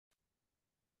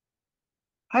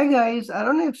Hi guys, I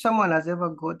don't know if someone has ever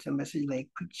got a message like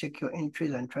quick check your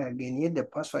entries and try again, yet the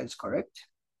password is correct.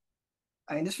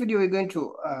 In this video, we're going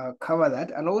to cover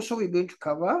that, and also we're going to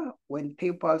cover when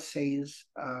PayPal says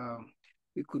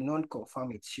we could not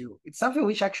confirm it's you. It's something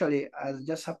which actually has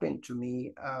just happened to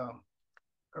me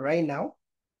right now,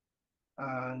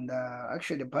 and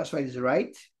actually the password is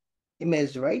right, email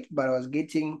is right, but I was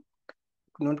getting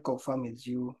could not confirm it's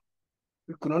you.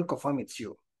 We could not confirm it's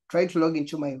you. Try to log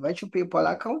into my virtual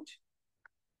PayPal account.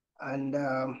 And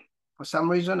for some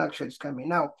reason, actually, it's coming.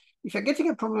 Now, if you're getting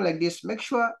a problem like this, make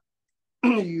sure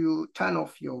you turn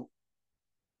off your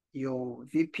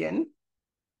VPN,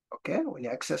 okay, when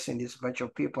you're accessing this virtual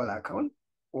PayPal account.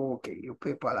 Okay, your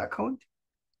PayPal account.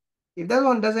 If that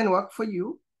one doesn't work for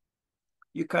you,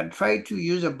 you can try to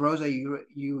use a browser you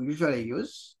usually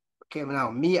use. Okay,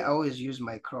 now me, I always use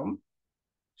my Chrome,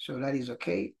 so that is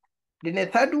okay. Then the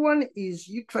third one is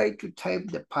you try to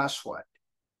type the password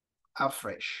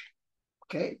afresh.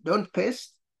 Okay, don't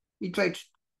paste. You try to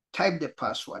type the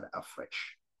password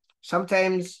afresh.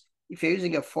 Sometimes if you're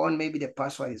using a phone, maybe the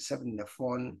password is saved in the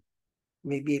phone,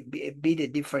 maybe a bit a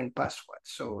different password.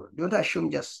 So don't assume,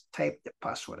 just type the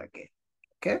password again.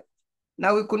 Okay.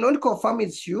 Now we could not confirm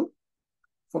it's you.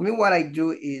 For me, what I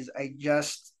do is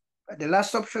the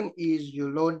last option is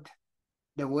you load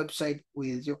the website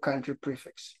with your country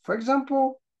prefix. For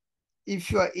example,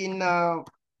 if you are in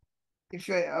if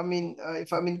I'm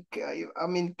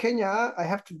in Kenya, I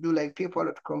have to do like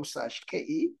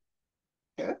paypal.com/ke.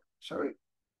 Yeah, sorry.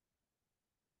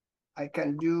 I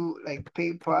can do like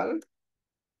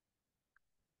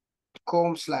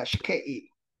paypal.com/ke.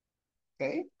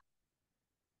 Okay.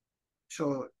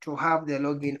 So to have the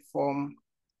login form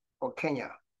for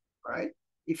Kenya, right?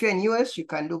 If you're in US, you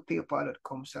can do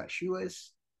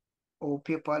paypal.com/US or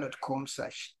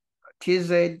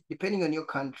paypal.com/TZ, depending on your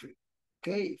country.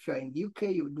 Okay. If you're in the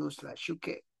UK, you do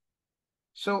 /UK.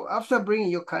 So after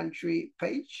bringing your country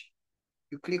page,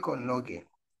 you click on login.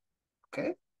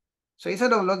 Okay. So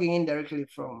instead of logging in directly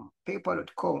from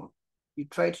paypal.com, you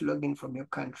try to log in from your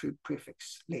country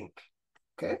prefix link.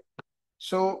 Okay.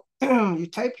 So you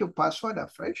type your password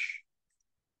afresh.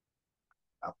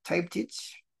 I've typed it.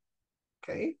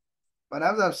 Okay. But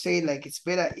as I've said, like it's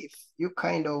better if you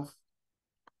kind of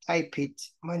type it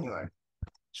manually.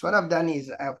 So what I've done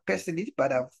is I've pasted it,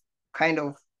 but I've kind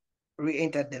of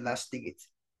re-entered the last digit.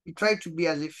 You try to be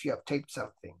as if you have typed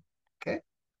something. Okay.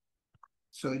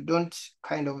 So you don't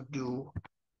kind of do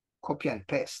copy and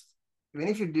paste. Even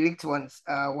if you delete one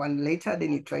later,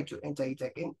 then you try to enter it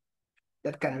again.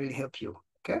 That can really help you,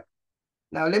 okay?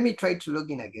 Now let me try to log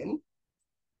in again.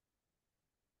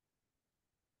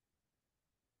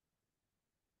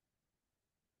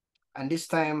 And this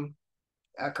time,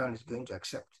 account is going to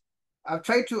accept. I've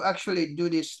tried to actually do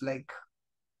this like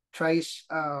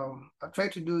I've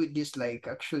tried to do this like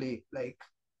actually like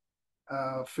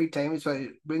 3 times. So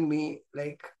it bring me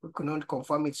like, we could not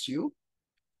confirm it's you.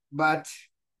 But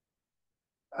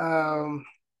um,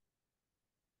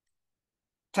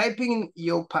 typing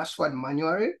your password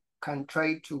manually can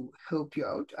try to help you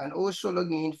out, and also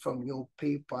logging in from your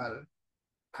PayPal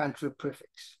country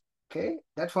prefix. Okay,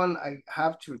 that one I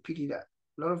have to repeat it a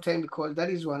lot of time because that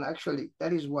is what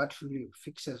really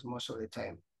fixes most of the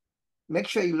time. Make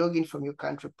sure you log in from your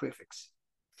country prefix.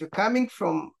 If you're coming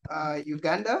from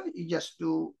Uganda, you just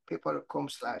do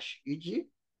paypal.com/UG.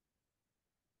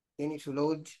 Then if you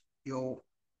load your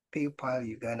PayPal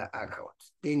Uganda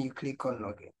account, then you click on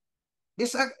login.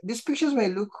 These pictures may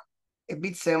look a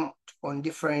bit same on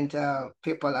different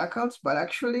PayPal accounts, but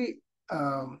actually,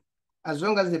 as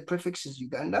long as the prefix is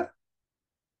Uganda,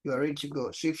 you are ready to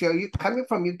go. So if you're coming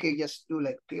from UK, just do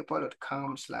like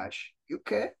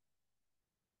paypal.com/UK.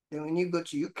 Then when you go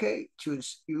to UK,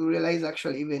 you realize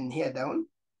actually even here down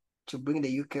to bring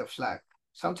the UK flag.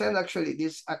 Sometimes actually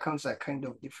these accounts are kind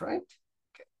of different.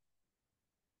 Okay.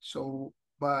 So,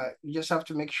 but you just have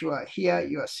to make sure here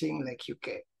you are seeing like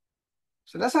UK.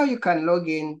 So that's how you can log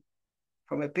in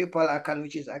from a PayPal account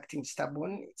which is acting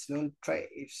stubborn. It's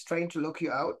trying to lock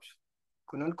you out,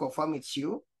 could not confirm it's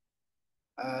you.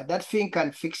 That thing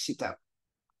can fix it up.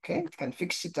 Okay, it can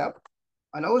fix it up.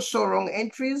 And also wrong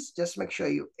entries, just make sure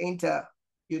you enter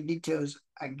your details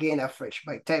again afresh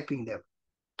by typing them.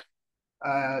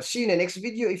 See you in the next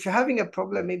video. If you're having a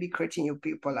problem, maybe creating your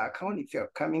PayPal account, if you're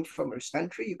coming from this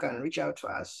country, you can reach out to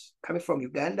us. Coming from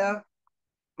Uganda,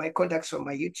 my contacts on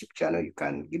my YouTube channel, you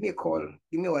can give me a call,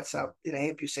 give me a WhatsApp, then I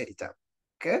help you set it up.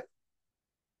 Okay.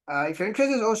 If you're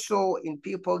interested also in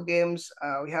people games,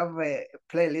 we have a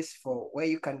playlist for where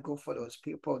you can go for those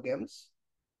people games.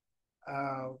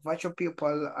 Virtual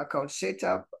people account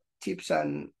setup, tips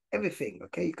and everything.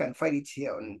 Okay, you can find it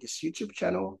here on this YouTube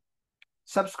channel.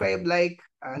 Subscribe, like,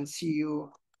 and see you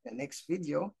in the next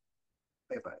video.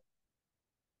 Bye bye.